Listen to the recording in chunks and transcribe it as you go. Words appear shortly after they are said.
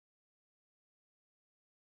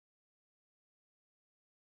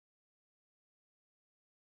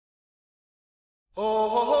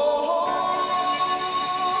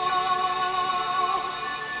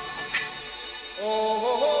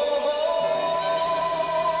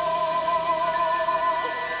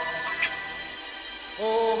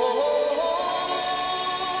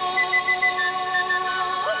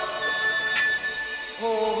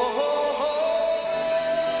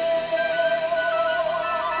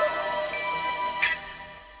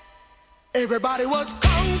Everybody was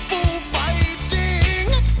kung fu fighting.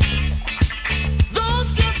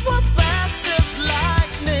 Those kids were fast as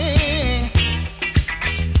lightning.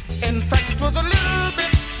 In fact, it was a little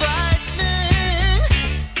bit frightening,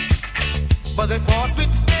 but they fought with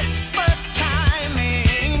expert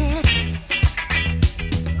timing.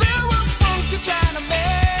 There were funky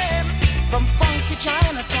Chinamen from funky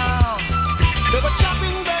Chinatown. They were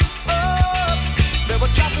chopping them up, they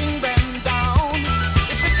were chopping them